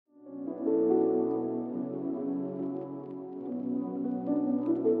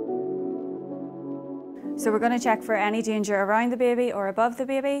So we're going to check for any danger around the baby or above the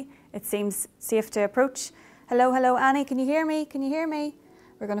baby. It seems safe to approach. Hello, hello, Annie, can you hear me? Can you hear me?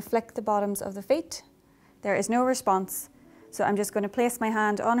 We're going to flick the bottoms of the feet. There is no response. So I'm just going to place my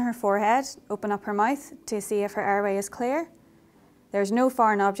hand on her forehead, open up her mouth to see if her airway is clear. There's no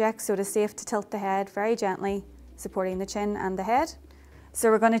foreign objects, so it is safe to tilt the head very gently, supporting the chin and the head.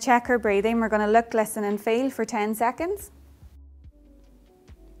 So we're going to check her breathing. We're going to look, listen and feel for 10 seconds.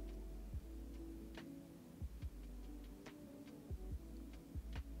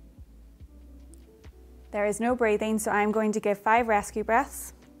 There is no breathing, so I'm going to give 5 rescue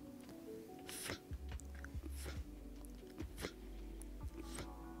breaths.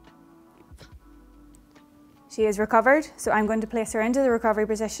 She is recovered, so I'm going to place her into the recovery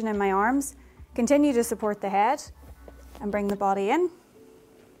position in my arms. Continue to support the head and bring the body in.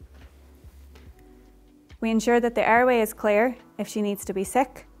 We ensure that the airway is clear if she needs to be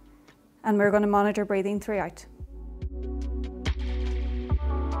sick, and we're going to monitor breathing throughout.